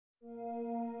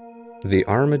The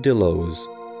Armadillos.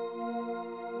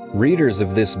 Readers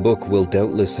of this book will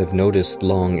doubtless have noticed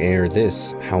long ere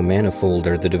this how manifold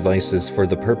are the devices for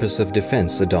the purpose of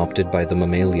defense adopted by the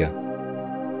mammalia.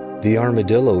 The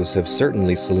armadillos have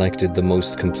certainly selected the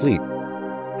most complete,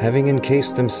 having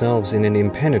encased themselves in an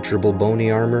impenetrable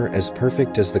bony armor as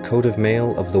perfect as the coat of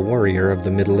mail of the warrior of the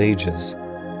Middle Ages.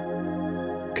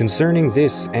 Concerning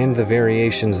this and the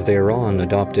variations thereon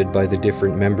adopted by the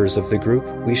different members of the group,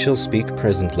 we shall speak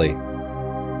presently.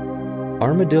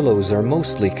 Armadillos are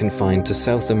mostly confined to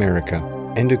South America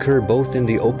and occur both in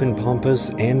the open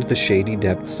pampas and the shady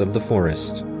depths of the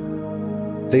forest.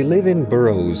 They live in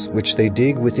burrows which they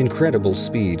dig with incredible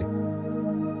speed.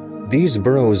 These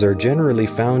burrows are generally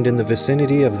found in the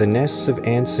vicinity of the nests of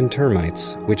ants and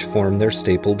termites, which form their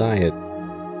staple diet.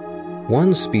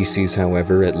 One species,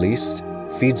 however, at least,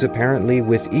 feeds apparently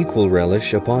with equal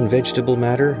relish upon vegetable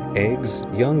matter, eggs,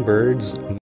 young birds,